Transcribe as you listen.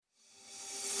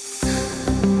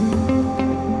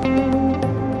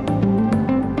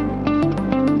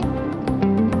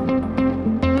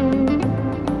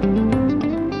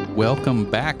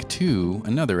welcome back to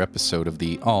another episode of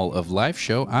the All of Life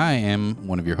Show. I am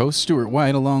one of your hosts, Stuart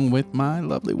White, along with my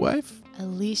lovely wife,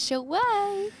 Alicia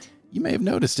White. You may have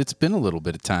noticed it's been a little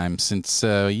bit of time since,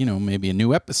 maybe a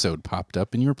new episode popped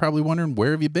up, and you were probably wondering,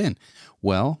 where have you been?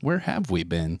 Well, where have we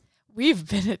been? We've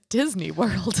been at Disney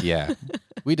World. Yeah.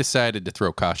 We decided to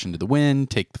throw caution to the wind,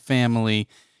 take the family.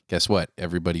 Guess what?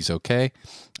 Everybody's okay.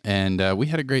 And we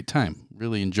had a great time.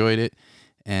 Really enjoyed it.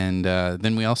 And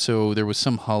then there was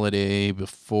some holiday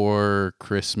before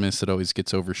Christmas that always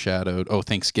gets overshadowed. Oh,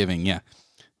 Thanksgiving. Yeah.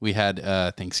 We had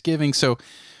Thanksgiving. So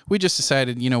we just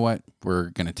decided, you know what? We're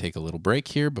going to take a little break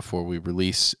here before we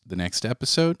release the next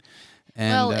episode.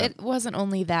 And, it wasn't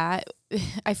only that.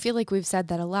 I feel like we've said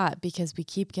that a lot because we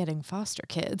keep getting foster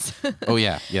kids. Oh,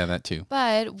 yeah. Yeah, that too.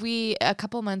 But a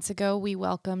couple months ago, we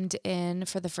welcomed in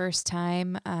for the first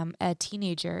time a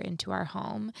teenager into our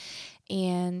home.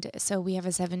 And so we have a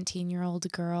 17-year-old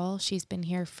girl. She's been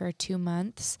here for 2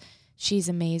 months. She's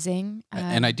amazing.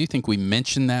 And I do think we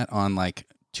mentioned that on like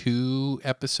 2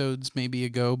 episodes maybe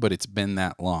ago, but it's been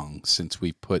that long since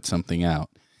we put something out.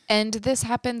 And this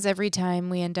happens every time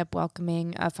we end up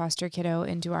welcoming a foster kiddo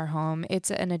into our home. It's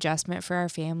an adjustment for our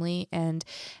family, and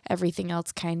everything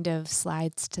else kind of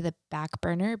slides to the back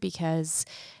burner because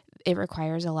it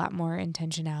requires a lot more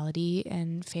intentionality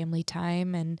and family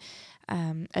time and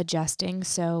adjusting.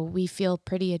 So we feel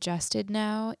pretty adjusted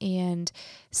now, and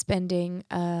spending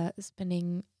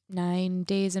 9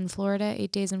 days in Florida,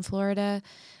 8 days in Florida,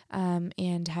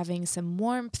 and having some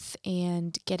warmth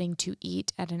and getting to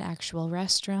eat at an actual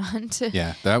restaurant.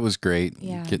 Yeah, that was great.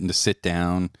 Yeah. Getting to sit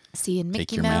down, seeing take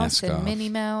Mickey your Mouse mask and off. Minnie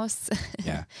Mouse.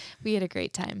 Yeah. We had a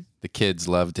great time. The kids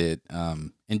loved it.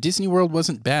 And Disney World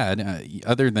wasn't bad,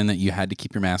 other than that you had to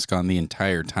keep your mask on the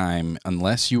entire time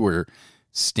unless you were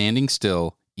standing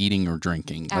still, eating or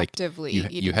drinking. Actively you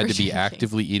eating had or to be drinking.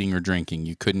 actively eating or drinking.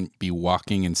 You couldn't be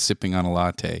walking and sipping on a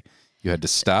latte. You had to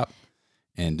stop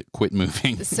and quit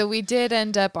moving. So we did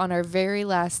end up on our very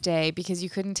last day, because you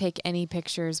couldn't take any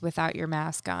pictures without your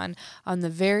mask on. On the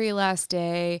very last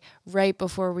day, right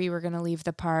before we were going to leave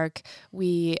the park,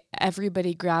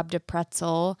 everybody grabbed a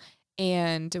pretzel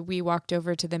and we walked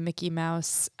over to the Mickey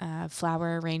Mouse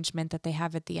flower arrangement that they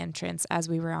have at the entrance as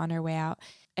we were on our way out.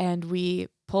 And we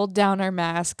pulled down our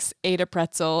masks, ate a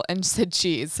pretzel, and said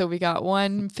cheese. So we got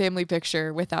one family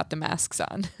picture without the masks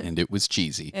on. And it was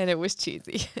cheesy.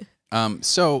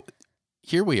 So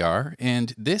here we are,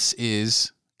 and this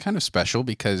is kind of special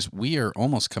because we are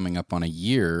almost coming up on a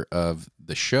year of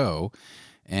the show.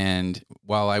 And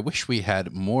while I wish we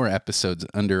had more episodes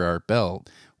under our belt,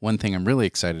 one thing I'm really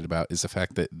excited about is the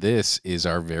fact that this is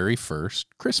our very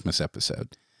first Christmas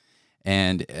episode.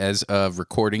 And as of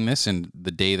recording this and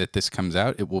the day that this comes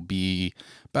out, it will be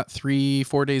about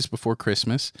 3-4 days before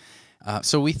Christmas.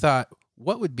 So we thought,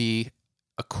 what would be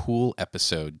a cool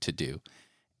episode to do?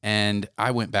 And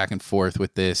I went back and forth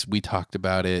with this. We talked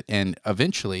about it. And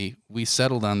eventually we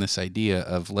settled on this idea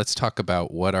of let's talk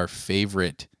about what our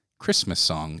favorite Christmas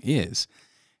song is.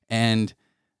 And,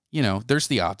 there's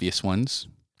the obvious ones.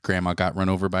 Grandma Got Run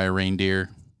Over by a Reindeer,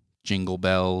 Jingle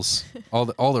Bells, all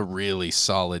the really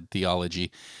solid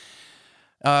theology.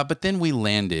 But then we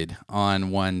landed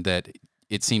on one that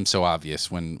it seemed so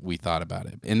obvious when we thought about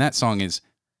it. And that song is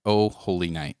 "Oh Holy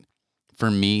Night."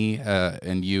 For me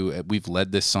and you, we've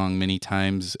led this song many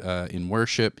times in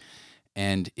worship,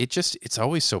 and it's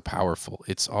always so powerful.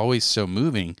 It's always so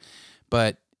moving.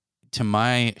 But to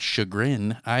my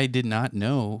chagrin, I did not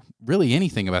know really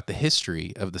anything about the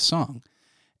history of the song.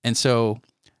 And so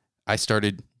I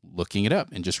started looking it up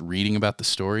and just reading about the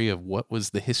story of what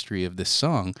was the history of this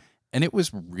song. And it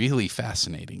was really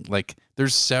fascinating. Like,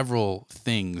 there's several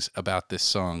things about this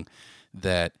song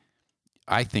that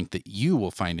I think that you will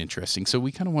find interesting. So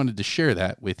we kind of wanted to share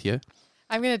that with you.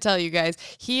 I'm going to tell you guys,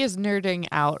 he is nerding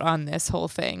out on this whole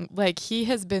thing. Like, he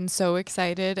has been so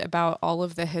excited about all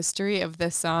of the history of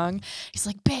this song. He's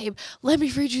like, babe, let me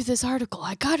read you this article.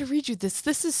 I got to read you this.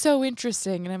 This is so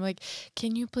interesting. And I'm like,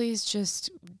 can you please just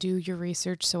do your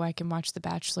research so I can watch The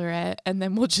Bachelorette, and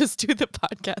then we'll just do the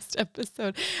podcast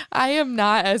episode. I am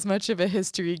not as much of a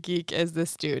history geek as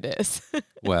this dude is.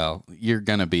 Well, you're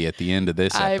going to be at the end of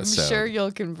this episode. I'm sure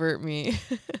you'll convert me.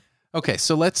 Okay,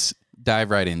 so let's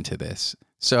dive right into this.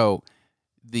 So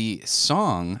the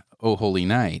song "Oh Holy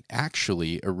Night"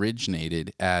 actually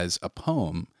originated as a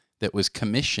poem that was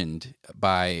commissioned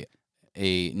by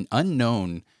an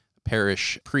unknown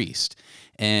parish priest.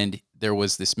 And there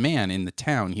was this man in the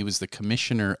town. He was the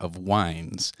commissioner of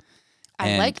wines.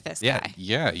 I like this guy.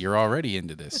 Yeah, you're already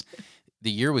into this.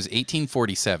 The year was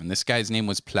 1847. This guy's name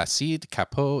was Placide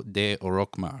Cappeau de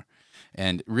Roquemar.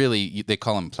 And really, they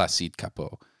call him Placide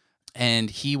Cappeau. And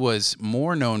he was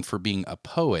more known for being a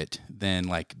poet than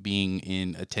like being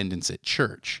in attendance at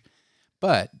church.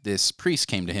 But this priest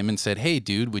came to him and said, "Hey,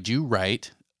 dude, would you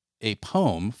write a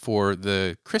poem for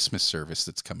the Christmas service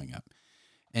that's coming up?"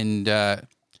 And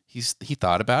he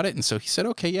thought about it. And so he said,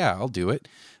 "Okay, yeah, I'll do it.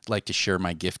 I'd like to share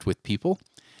my gift with people."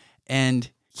 And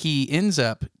he ends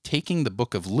up taking the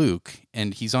book of Luke,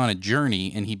 and he's on a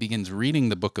journey, and he begins reading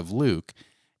the book of Luke,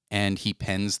 and he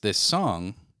pens this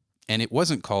song. And it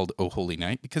wasn't called "O Holy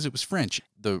Night" because it was French.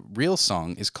 The real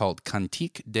song is called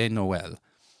Cantique de Noël.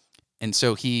 And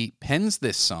so he pens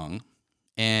this song,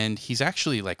 and he's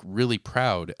actually like really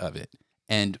proud of it.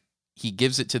 And he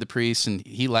gives it to the priest, and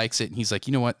he likes it. And he's like,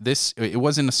 "You know what? It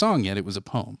wasn't a song yet. It was a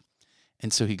poem."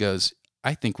 And so he goes,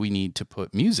 "I think we need to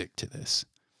put music to this."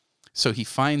 So he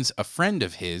finds a friend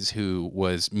of his who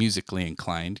was musically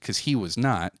inclined because he was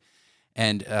not.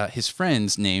 And his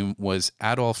friend's name was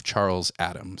Adolphe Charles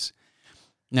Adams.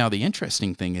 Now, the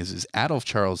interesting thing is Adolphe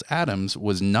Charles Adams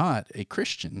was not a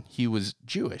Christian. He was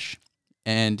Jewish.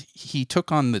 And he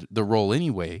took on the role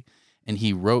anyway, and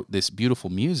he wrote this beautiful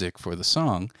music for the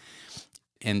song,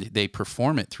 and they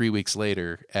perform it 3 weeks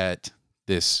later at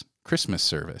this Christmas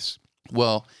service.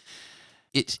 Well,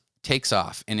 it takes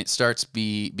off, and it starts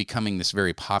becoming this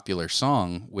very popular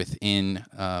song within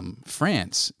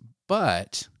France,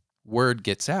 but word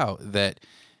gets out that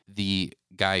the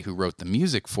guy who wrote the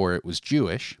music for it was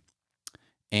Jewish,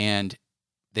 and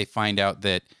they find out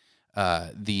that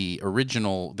the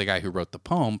guy who wrote the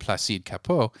poem, Placide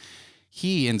Cappeau,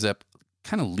 he ends up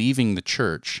kind of leaving the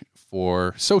church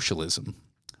for socialism,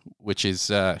 which is,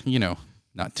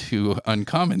 not too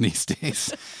uncommon these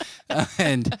days.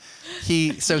 And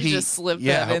he just slipped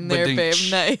that in there, babe.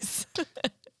 Nice.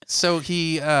 So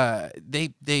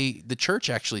the church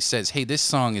actually says, "Hey, this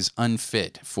song is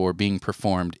unfit for being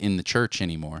performed in the church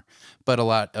anymore." But a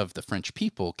lot of the French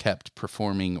people kept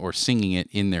performing or singing it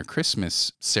in their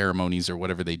Christmas ceremonies or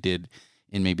whatever they did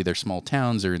in maybe their small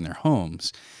towns or in their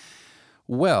homes.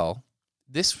 Well,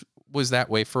 this was that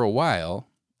way for a while.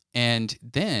 And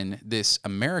then this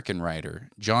American writer,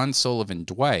 John Sullivan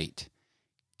Dwight,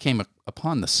 came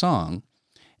upon the song,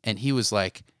 and he was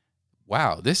like,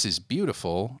 "Wow, this is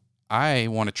beautiful. I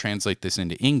want to translate this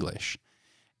into English."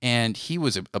 And he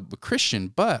was a Christian,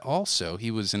 but also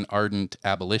he was an ardent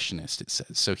abolitionist, it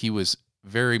says. So he was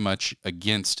very much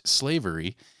against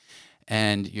slavery.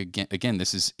 And again,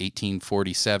 this is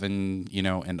 1847,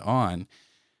 and on.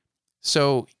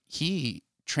 So he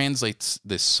translates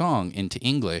this song into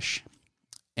English,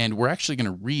 and we're actually going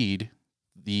to read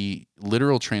the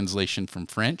literal translation from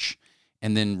French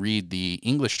and then read the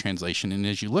English translation. And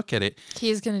as you look at it,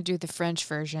 he's going to do the French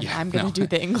version. I'm going to do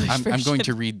the English version. I'm going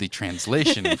to read the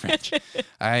translation in French.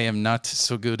 I am not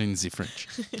so good in the French.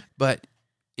 But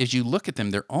as you look at them,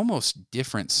 they're almost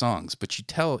different songs, but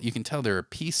you can tell there are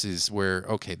pieces where,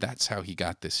 okay, that's how he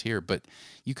got this here. But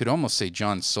you could almost say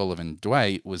John Sullivan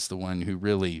Dwight was the one who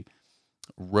really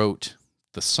wrote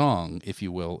the song, if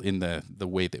you will, in the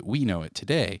way that we know it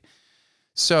today.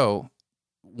 So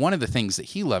one of the things that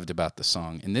he loved about the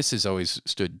song, and this has always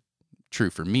stood true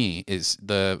for me, is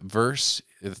the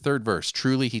third verse,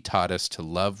 "Truly he taught us to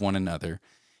love one another.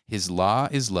 His law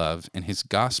is love, and his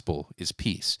gospel is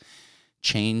peace.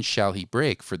 Chains shall he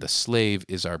break, for the slave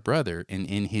is our brother, and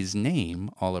in his name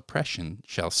all oppression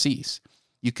shall cease."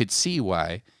 You could see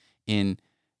why in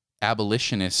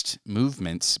abolitionist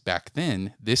movements back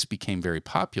then, this became very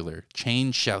popular.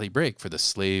 Chains shall he break, for the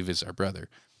slave is our brother.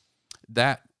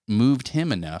 That moved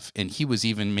him enough, and he was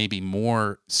even maybe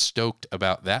more stoked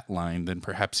about that line than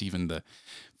perhaps even the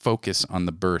focus on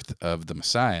the birth of the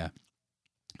Messiah.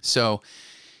 So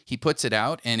he puts it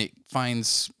out, and it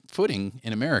finds footing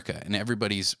in America, and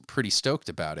everybody's pretty stoked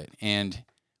about it. And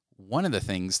one of the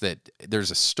things that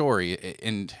there's a story,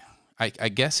 and I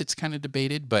guess it's kind of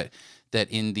debated, but that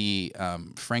in the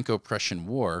Franco-Prussian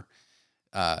War,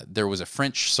 there was a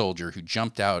French soldier who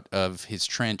jumped out of his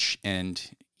trench, and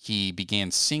he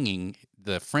began singing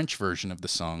the French version of the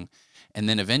song. And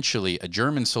then eventually a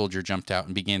German soldier jumped out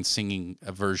and began singing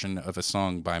a version of a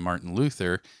song by Martin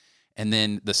Luther. And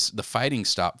then the fighting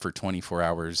stopped for 24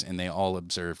 hours, and they all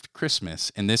observed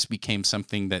Christmas. And this became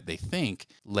something that they think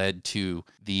led to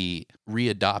the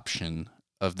readoption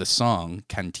of the song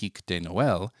Cantique de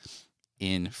Noël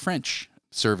in French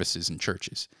services and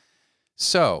churches.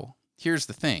 So here's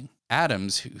the thing.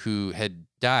 Adams, who had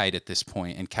died at this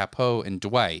point, and Cappeau and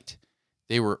Dwight,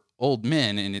 they were old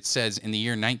men, and it says in the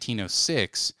year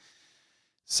 1906,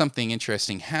 something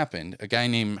interesting happened. A guy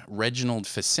named Reginald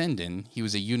Fessenden, he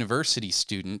was a university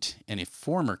student and a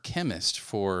former chemist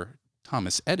for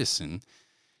Thomas Edison.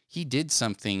 he did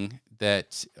something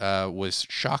that was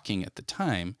shocking at the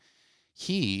time.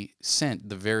 He sent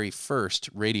the very first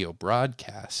radio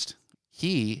broadcast.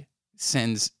 He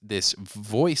sends this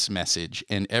voice message,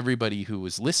 and everybody who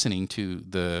was listening to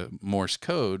the Morse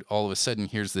code all of a sudden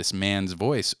hears this man's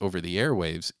voice over the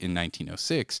airwaves in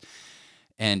 1906.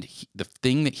 And the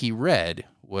thing that he read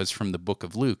was from the book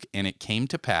of Luke. And it came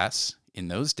to pass in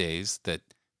those days that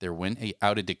there went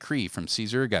out a decree from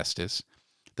Caesar Augustus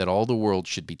that all the world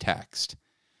should be taxed.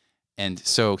 And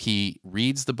so he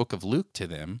reads the book of Luke to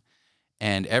them,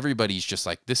 and everybody's just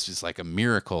like, this is like a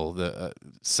miracle.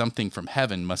 Something from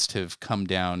heaven must have come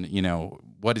down.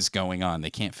 What is going on?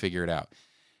 They can't figure it out.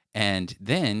 And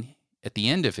then at the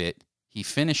end of it, he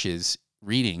finishes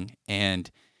reading,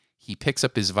 and he picks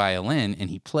up his violin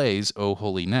and he plays "O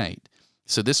Holy Night."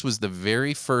 So this was the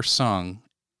very first song,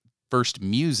 first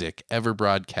music ever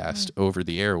broadcast over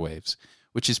the airwaves,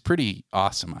 which is pretty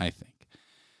awesome, I think.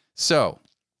 So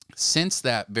since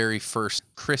that very first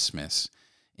Christmas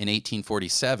in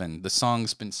 1847, the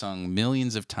song's been sung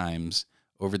millions of times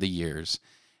over the years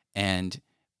and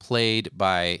played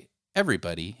by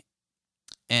everybody.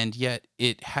 And yet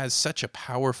it has such a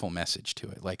powerful message to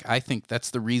it. Like, I think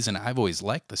that's the reason I've always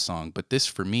liked the song. But this,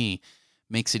 for me,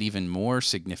 makes it even more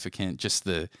significant, just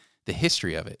the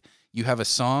history of it. You have a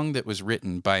song that was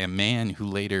written by a man who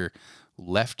later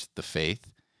left the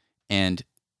faith, and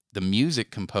the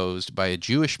music composed by a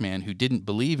Jewish man who didn't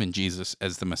believe in Jesus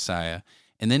as the Messiah.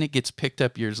 And then it gets picked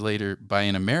up years later by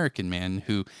an American man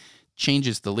who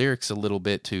changes the lyrics a little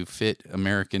bit to fit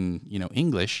American,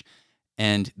 English.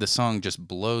 And the song just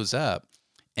blows up,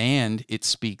 and it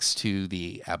speaks to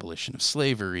the abolition of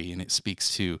slavery, and it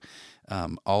speaks to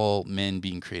all men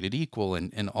being created equal,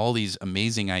 and all these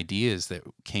amazing ideas that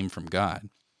came from God.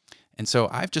 And so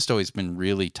I've just always been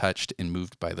really touched and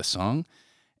moved by the song.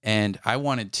 And I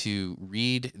wanted to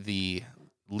read the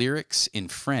lyrics in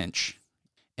French,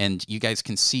 and you guys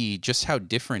can see just how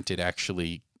different it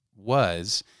actually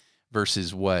was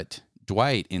versus what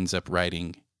Dwight ends up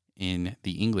writing in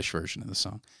the English version of the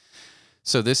song.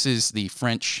 So this is the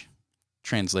French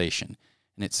translation,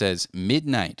 and it says,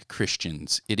 "Midnight,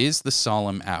 Christians, it is the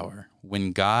solemn hour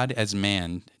when God as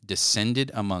man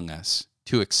descended among us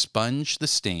to expunge the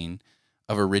stain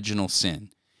of original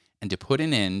sin and to put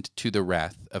an end to the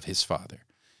wrath of his Father.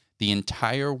 The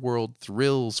entire world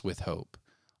thrills with hope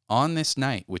on this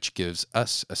night which gives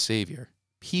us a Savior.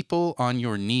 People on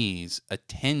your knees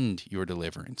attend your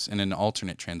deliverance." And an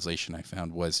alternate translation I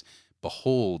found was,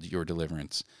 "Behold your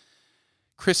deliverance.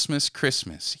 Christmas,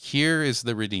 Christmas, here is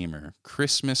the Redeemer.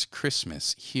 Christmas,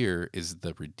 Christmas, here is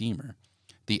the Redeemer.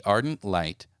 The ardent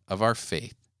light of our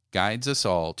faith guides us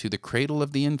all to the cradle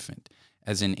of the infant,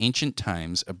 as in ancient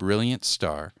times a brilliant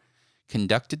star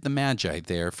conducted the Magi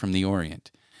there from the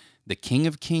Orient. The King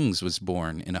of Kings was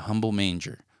born in a humble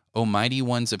manger. O mighty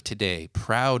ones of today,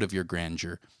 proud of your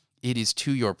grandeur, it is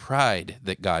to your pride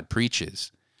that God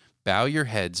preaches. Bow your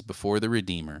heads before the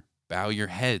Redeemer. Bow your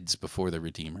heads before the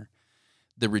Redeemer.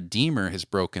 The Redeemer has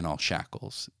broken all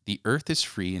shackles. The earth is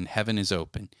free and heaven is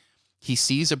open. He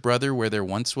sees a brother where there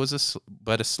once was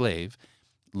but a slave.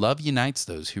 Love unites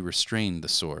those who restrained the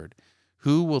sword.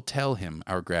 Who will tell him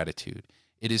our gratitude?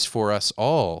 It is for us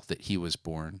all that he was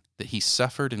born, that he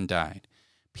suffered and died.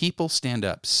 People stand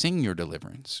up, sing your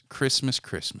deliverance. Christmas,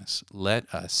 Christmas,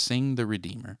 let us sing the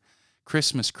Redeemer.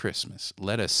 Christmas, Christmas,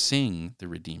 let us sing the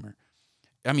Redeemer."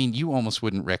 I mean, you almost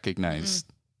wouldn't recognize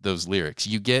those lyrics.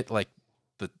 You get like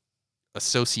the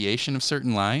association of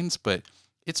certain lines, but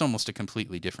it's almost a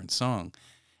completely different song.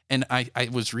 And I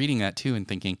was reading that too and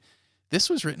thinking, this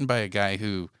was written by a guy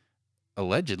who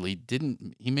allegedly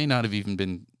he may not have even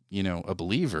been, a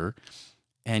believer.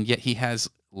 And yet he has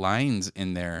lines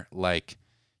in there like,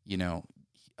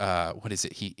 what is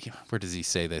it? Where does he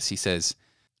say this? He says,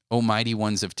 "O mighty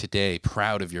ones of today,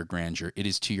 proud of your grandeur, it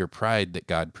is to your pride that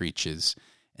God preaches."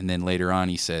 And then later on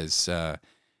he says,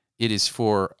 "It is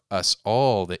for us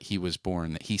all that he was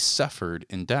born, that he suffered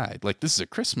and died." Like, this is a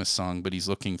Christmas song, but he's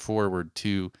looking forward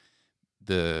to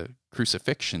the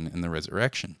crucifixion and the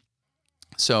resurrection.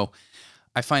 So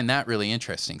I find that really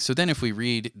interesting. So then if we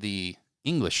read the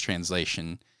English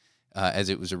translation as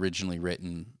it was originally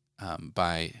written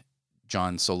by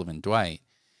John Sullivan Dwight,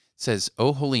 it says,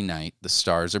 "O holy night, the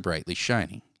stars are brightly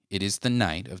shining. It is the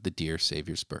night of the dear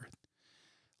Savior's birth.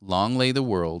 Long lay the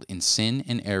world in sin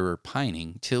and error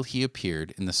pining, till he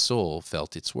appeared and the soul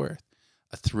felt its worth.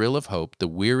 A thrill of hope the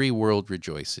weary world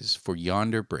rejoices, for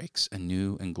yonder breaks a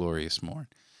new and glorious morn.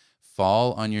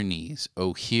 Fall on your knees,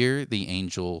 O hear the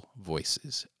angel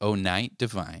voices. O night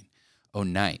divine, O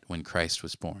night when Christ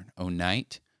was born. O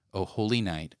night, O holy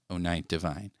night, O night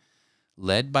divine.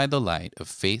 Led by the light of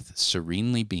faith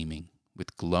serenely beaming,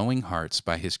 with glowing hearts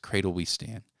by his cradle we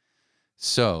stand.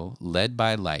 So, led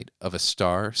by light of a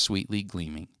star sweetly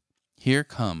gleaming, here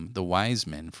come the wise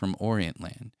men from Orient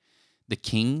land. The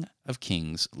King of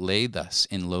Kings lay thus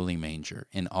in lowly manger,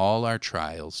 in all our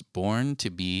trials, born to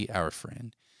be our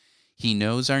friend. He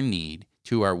knows our need,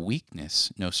 to our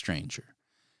weakness no stranger.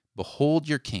 Behold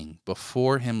your King,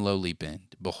 before him lowly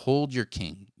bend. Behold your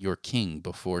King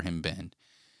before him bend.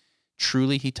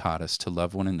 Truly he taught us to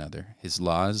love one another. His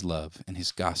law is love, and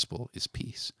his gospel is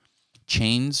peace.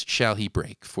 Chains shall he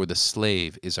break, for the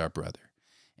slave is our brother,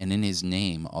 and in his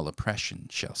name all oppression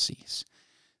shall cease.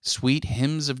 Sweet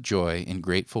hymns of joy in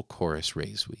grateful chorus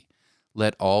raise we.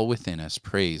 Let all within us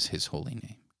praise his holy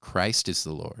name. Christ is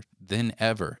the Lord, then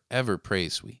ever, ever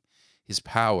praise we. His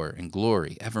power and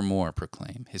glory evermore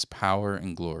proclaim. His power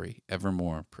and glory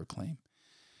evermore proclaim.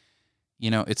 You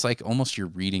know, it's like almost you're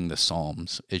reading the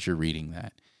Psalms as you're reading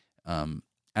that. And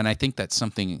I think that's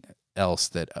something else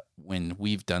that when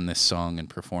we've done this song and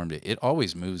performed it, it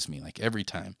always moves me. Like every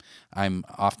time I'm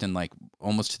often like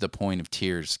almost to the point of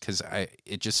tears, because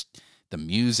the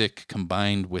music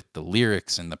combined with the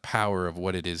lyrics and the power of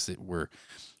what it is that we're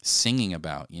singing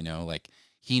about, you know, like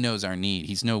he knows our need.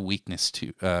 He's no weakness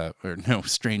to, or no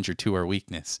stranger to our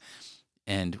weakness.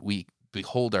 And we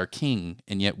behold our King,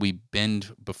 and yet we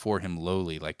bend before him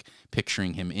lowly, like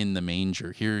picturing him in the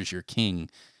manger. Here's your King.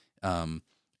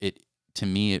 To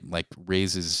me, it like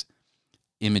raises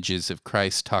images of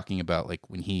Christ talking about like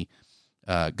when he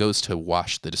goes to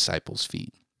wash the disciples'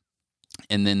 feet.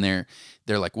 And then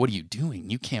they're like, what are you doing?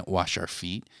 You can't wash our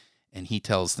feet. And he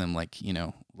tells them like, you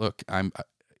know, look,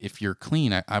 if you're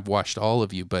clean, I've washed all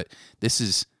of you, but this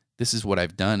is what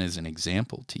I've done as an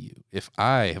example to you. If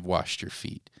I have washed your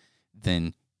feet,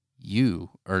 then you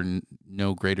are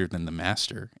no greater than the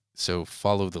master. So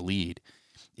follow the lead.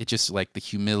 It's just like the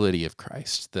humility of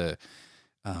Christ, the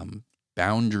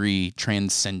boundary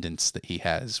transcendence that he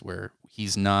has, where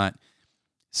he's not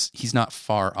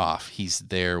far off. He's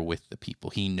there with the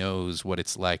people. He knows what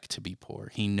it's like to be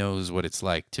poor. He knows what it's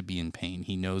like to be in pain.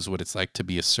 He knows what it's like to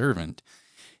be a servant.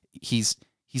 He's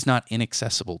not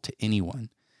inaccessible to anyone.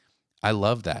 I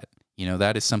love that. You know,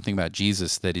 that is something about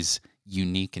Jesus that is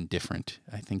unique and different,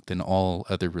 I think, than all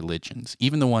other religions.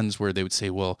 Even the ones where they would say,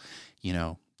 well, you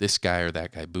know, this guy or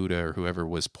that guy, Buddha or whoever,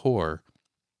 was poor,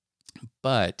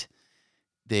 but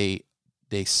they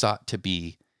sought to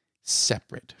be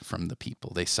separate from the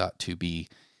people. They sought to be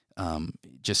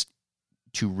just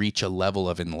to reach a level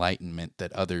of enlightenment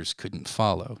that others couldn't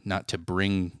follow, not to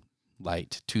bring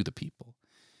light to the people.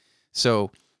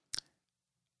 So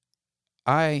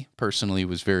I personally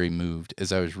was very moved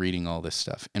as I was reading all this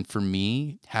stuff. And for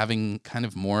me, having kind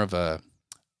of more of a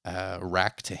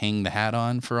rack to hang the hat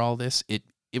on for all this, it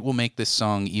will make this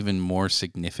song even more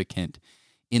significant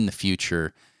in the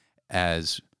future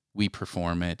as we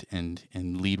perform it and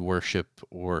lead worship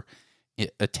or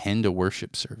attend a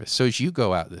worship service. So as you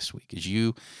go out this week, as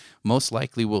you most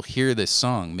likely will hear this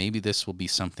song, maybe this will be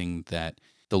something that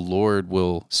the Lord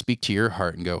will speak to your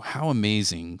heart and go, how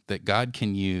amazing that God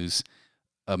can use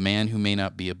a man who may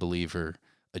not be a believer,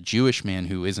 a Jewish man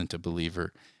who isn't a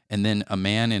believer, and then a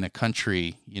man in a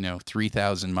country,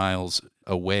 3,000 miles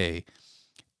away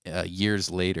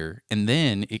years later. And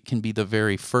then it can be the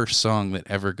very first song that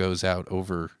ever goes out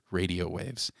over radio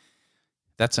waves.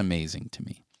 That's amazing to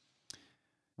me.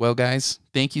 Well, guys,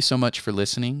 thank you so much for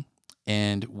listening.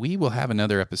 And we will have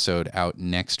another episode out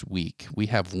next week. We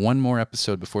have one more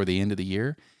episode before the end of the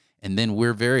year. And then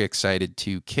we're very excited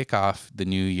to kick off the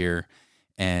new year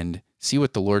and see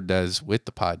what the Lord does with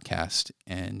the podcast.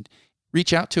 And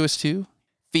reach out to us too.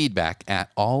 Feedback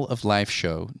at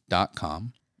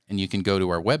alloflifeshow.com. And you can go to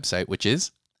our website, which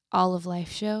is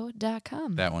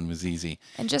alloflifeshow.com. That one was easy.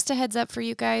 And just a heads up for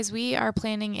you guys, we are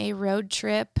planning a road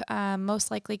trip, most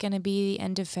likely going to be the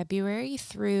end of February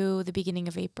through the beginning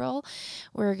of April.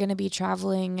 We're going to be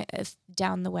traveling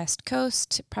down the West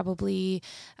Coast, probably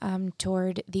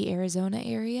toward the Arizona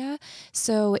area.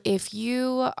 So if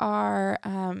you are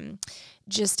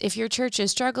if your church is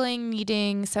struggling,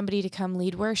 needing somebody to come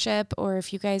lead worship, or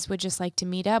if you guys would just like to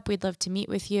meet up, we'd love to meet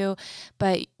with you.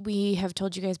 But we have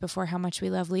told you guys before how much we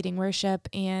love leading worship,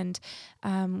 and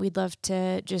we'd love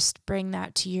to just bring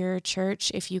that to your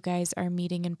church if you guys are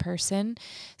meeting in person.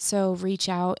 So reach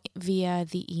out via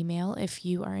the email if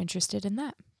you are interested in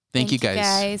that. Thank you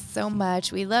guys so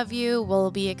much. We love you.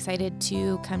 We'll be excited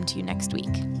to come to you next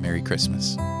week. Merry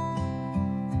Christmas.